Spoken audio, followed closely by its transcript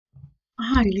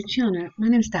Hi, Luciana. My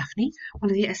name's Daphne, one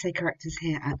of the essay correctors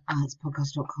here at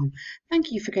Ieltspodcast.com.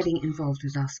 Thank you for getting involved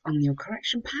with us on your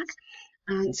correction pack.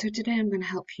 So today I'm going to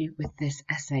help you with this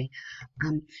essay.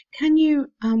 Can you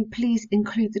please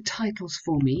include the titles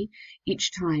for me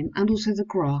each time and also the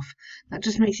graph? That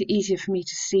just makes it easier for me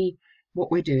to see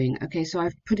what we're doing. Okay, so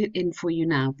I've put it in for you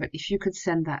now, but if you could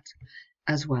send that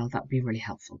as well, that would be really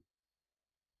helpful.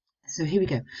 So here we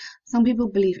go. Some people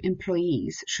believe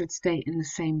employees should stay in the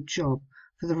same job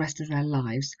for the rest of their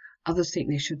lives. Others think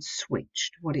they should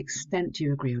switch. To what extent do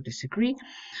you agree or disagree?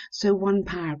 So one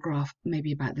paragraph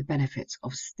maybe about the benefits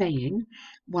of staying,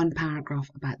 one paragraph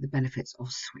about the benefits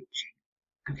of switching.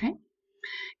 Okay?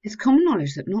 It's common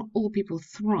knowledge that not all people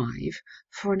thrive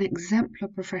for an exemplar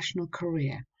professional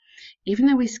career. Even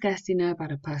though we scarcely know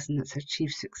about a person that's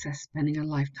achieved success spending a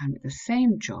lifetime at the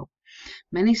same job,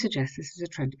 many suggest this is a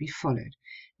trend to be followed.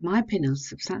 In my opinion,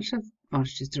 substantial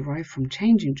advantages derive from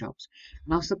changing jobs,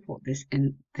 and I'll support this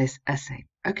in this essay.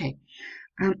 Okay,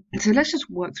 so let's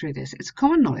just work through this. It's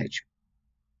common knowledge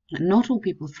that not all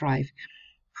people thrive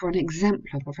for an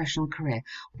exemplar professional career.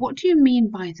 What do you mean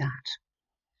by that?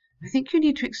 I think you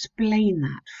need to explain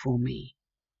that for me.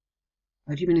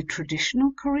 Do you mean a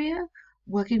traditional career,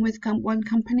 working with one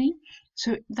company?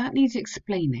 So that needs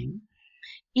explaining.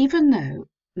 Even though,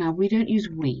 now we don't use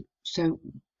we, so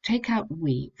take out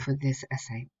we for this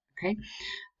essay, okay?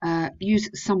 Use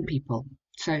some people.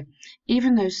 So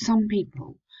even though some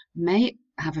people may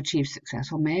have achieved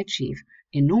success or may achieve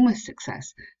enormous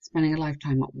success spending a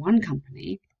lifetime at one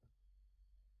company,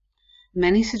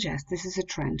 many suggest this is a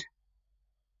trend.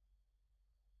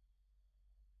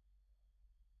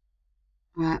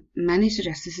 Many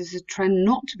suggest this is a trend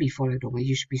not to be followed, or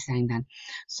you should be saying then.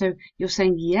 So you're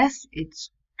saying, yes,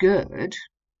 it's good,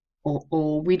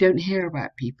 or we don't hear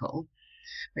about people.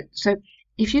 So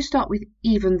if you start with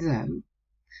even though,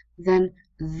 then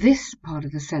this part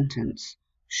of the sentence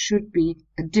should be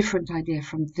a different idea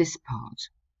from this part,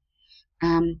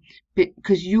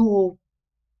 because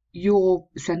your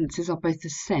sentences are both the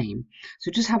same. So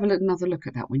just have another look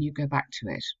at that when you go back to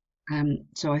it.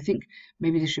 So I think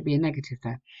maybe there should be a negative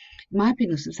there. In my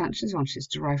opinion, substantial advantages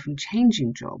derive from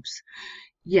changing jobs.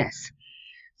 Yes,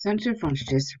 substantial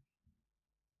advantages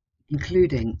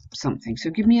including something. So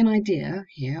give me an idea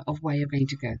here of where you're going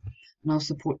to go, and I'll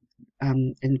support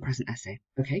in the present essay.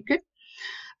 Okay, good.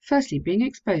 Firstly, being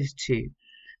exposed to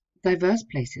diverse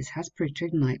places has proved to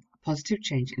ignite positive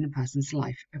change in a person's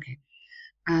life. Okay,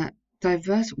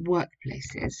 diverse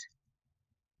workplaces,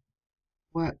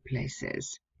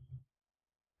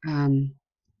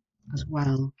 as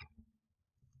well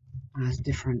as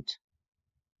different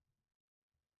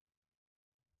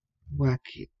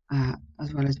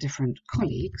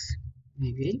colleagues,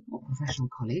 maybe, or professional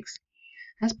colleagues,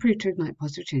 has proved to ignite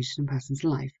positive changes in a person's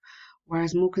life,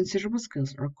 whereas more considerable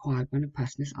skills are required when a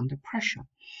person is under pressure.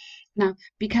 Now,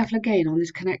 be careful again on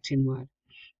this connecting word,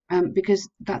 because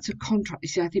that's a contrast. You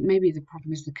see, I think maybe the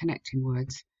problem is the connecting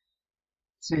words.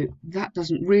 So that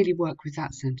doesn't really work with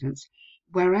that sentence.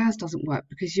 Whereas doesn't work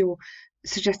because you're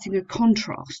suggesting a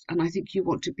contrast, and I think you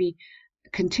want to be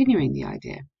continuing the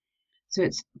idea. So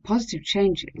it's positive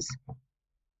changes.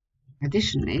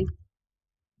 Additionally,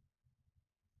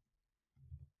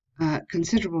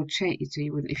 considerable change. So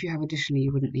you would, if you have additionally,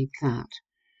 you wouldn't need that.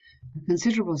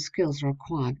 Considerable skills are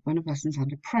required when a person's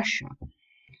under pressure.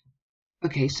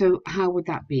 Okay, so how would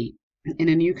that be? In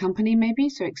a new company, maybe?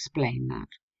 So explain that.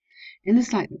 In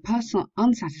this light, the personal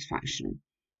unsatisfaction,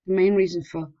 the main reason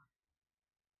for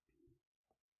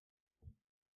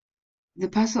the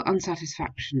personal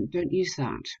unsatisfaction, don't use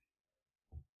that.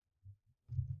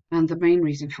 And the main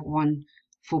reason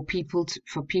for people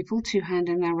to hand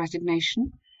in their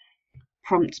resignation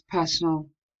prompts personnel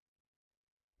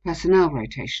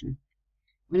rotation.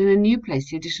 When in a new place,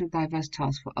 the addition of diverse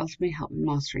tasks will ultimately help in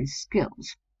mastering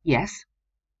skills. Yes.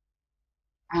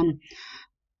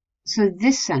 So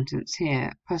this sentence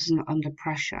here, person under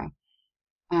pressure,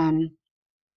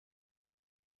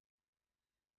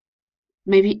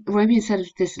 maybe instead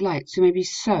of dislike, so maybe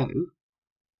so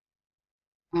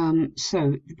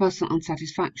the personal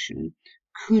unsatisfaction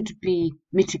could be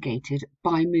mitigated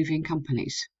by moving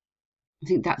companies. I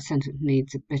think that sentence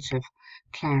needs a bit of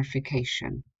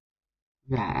clarification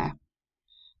there.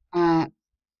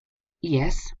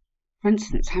 Yes, for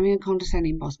instance, having a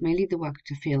condescending boss may lead the worker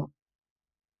to feel,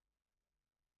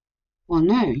 well,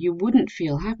 no, you wouldn't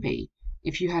feel happy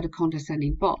if you had a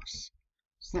condescending boss.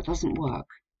 So that doesn't work,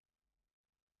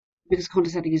 because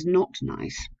condescending is not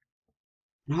nice.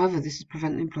 However, this is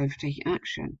prevent the employee from taking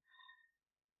action.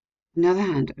 On the other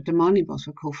hand, a demanding boss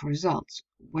will call for results,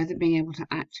 whether being able to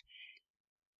act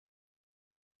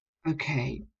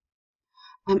Okay.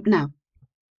 Now,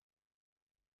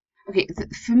 okay,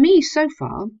 for me so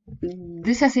far,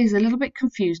 this essay is a little bit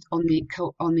confused on the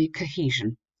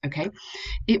cohesion. Okay,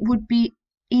 it would be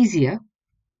easier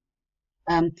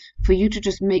um, for you to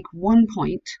just make one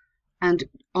point and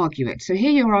argue it. So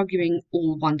here you're arguing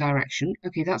all one direction.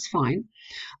 Okay, that's fine.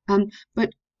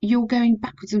 But you're going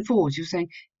backwards and forwards. You're saying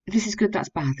this is good, that's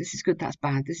bad. This is good, that's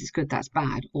bad. This is good, that's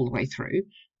bad, all the way through.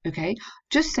 Okay,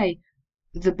 just say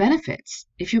the benefits.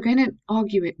 If you're going to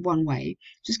argue it one way,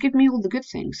 just give me all the good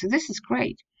things. So this is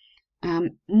great.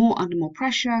 More under more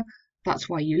pressure. That's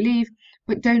why you leave.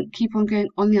 But don't keep on going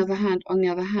on the other hand,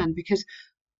 because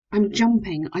I'm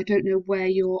jumping. I don't know where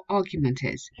your argument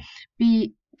is.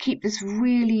 Keep this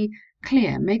really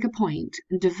clear. Make a point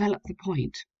and develop the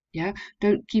point. Yeah.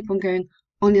 Don't keep on going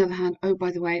on the other hand. Oh,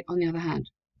 by the way, on the other hand.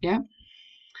 Yeah.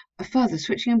 Further,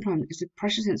 switching employment is a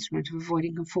precious instrument of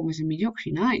avoiding conformism and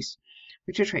mediocrity. Nice.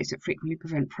 Which are traits that frequently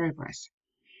prevent progress.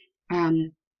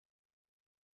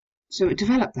 So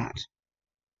develop that.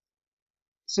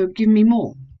 So give me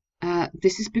more.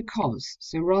 This is because,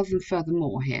 so rather than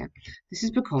furthermore here, this is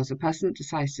because a person that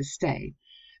decides to stay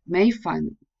may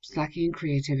find lacking in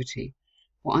creativity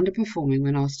or underperforming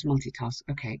when asked to multitask.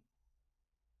 Okay,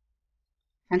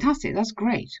 fantastic, that's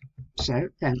great. So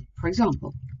then, for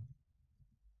example,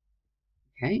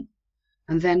 okay,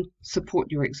 and then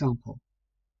support your example.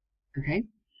 Okay,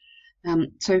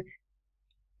 so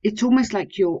it's almost like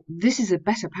this is a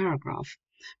better paragraph,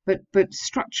 but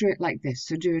structure it like this.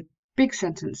 So do a big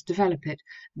sentence, develop it,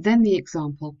 then the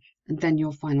example, and then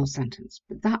your final sentence.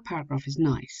 But that paragraph is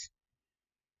nice.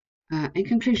 In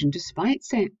conclusion, despite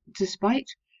the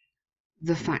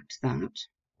fact that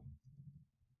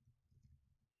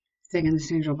staying in the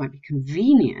same job might be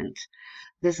convenient,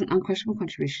 there's an unquestionable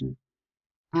contribution.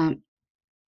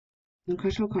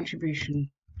 Unquestionable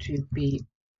contribution to be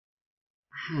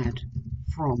had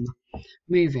from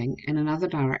moving in another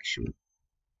direction.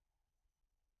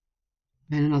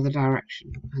 And then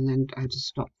I just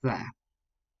stop there.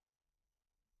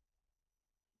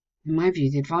 In my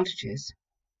view, the advantages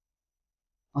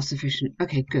are sufficient.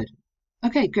 Okay, good.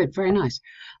 Okay, good. Very nice.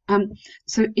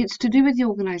 So it's to do with the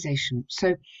organisation.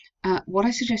 So what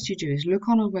I suggest you do is look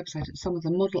on our website at some of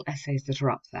the model essays that are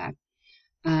up there.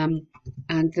 And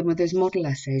then with those model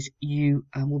essays, you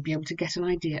will be able to get an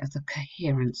idea of the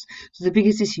coherence. So the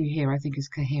biggest issue here, I think, is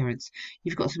coherence.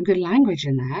 You've got some good language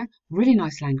in there, really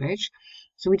nice language.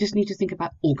 So we just need to think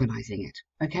about organising it.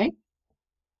 Okay?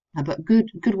 But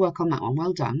good work on that one.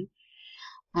 Well done.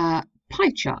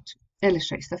 Pie chart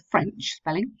illustrates the French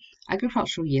spelling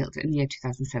agricultural yield in the year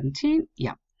 2017.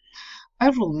 Yeah.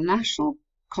 Overall, the national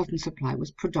cotton supply was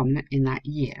predominant in that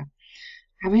year.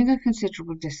 Having a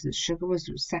considerable distance, sugar was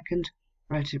the second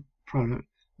relative product.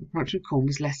 The product of corn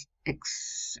was less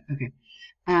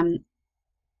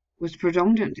was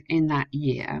predominant in that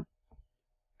year.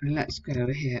 Let's go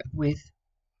here with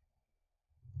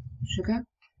sugar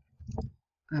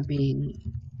being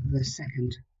the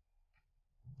second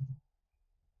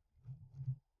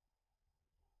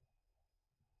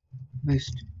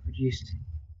most produced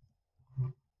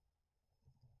crop.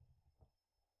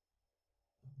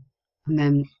 And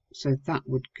then, so that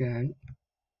would go.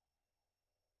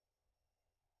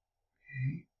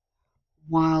 Okay.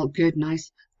 While good,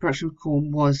 nice, production of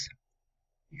corn was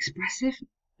expressive,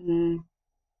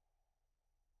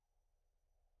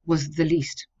 was the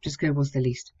least. Just go was the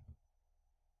least.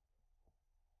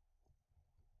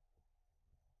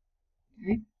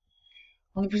 Okay.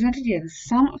 On the presented year, the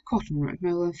sum of cotton wrote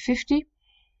more than 50%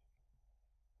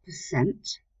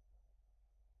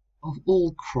 of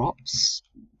all crops.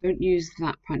 Don't use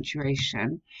that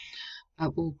punctuation.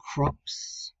 All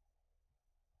crops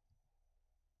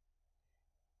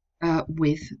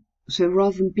with, so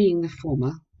rather than being the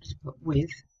former, just put with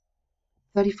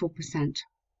 34%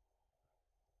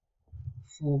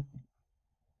 for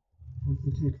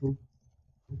the total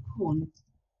corn.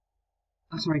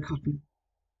 Oh, sorry, cotton.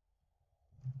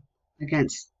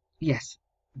 Against, yes,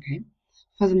 okay.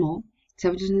 Furthermore,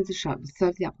 7% of the shop, a third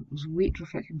of the output was wheat,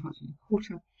 reflecting approximately a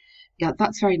quarter. Yeah,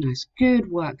 that's very nice.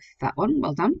 Good work, that one.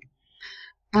 Well done.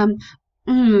 You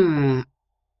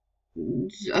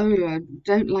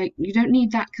don't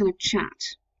need that kind of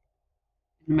chat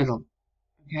in the middle.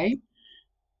 Okay?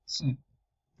 So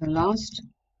the last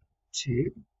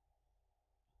two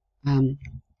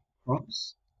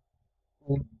crops,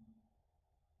 or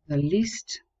the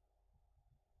least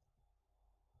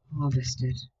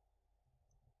harvested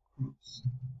crops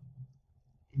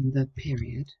in the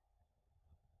period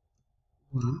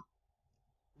were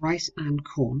rice and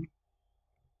corn,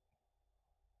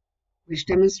 which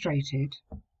demonstrated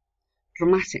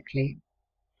dramatically,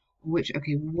 which,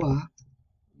 okay, were,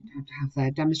 you have to have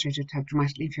there, demonstrated to have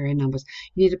dramatically inferior numbers.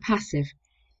 You need a passive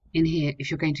in here if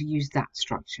you're going to use that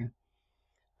structure.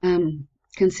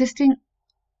 Consisting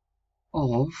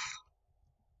of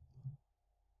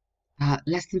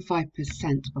less than 5%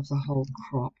 of the whole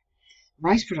crop.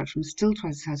 Rice production was still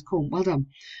twice the size of corn. Well done,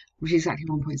 which is exactly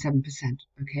 1.7%.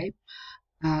 Okay,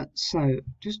 so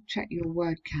just check your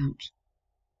word count.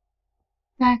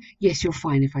 There, yes, you're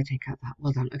fine if I take out that.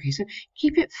 Well done. Okay, so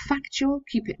keep it factual,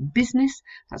 keep it business.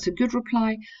 That's a good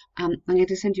reply. I'm going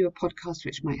to send you a podcast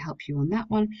which might help you on that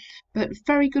one. But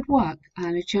very good work,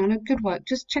 Luciana. Good work.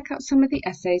 Just check out some of the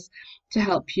essays to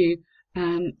help you,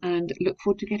 and look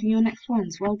forward to getting your next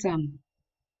ones. Well done.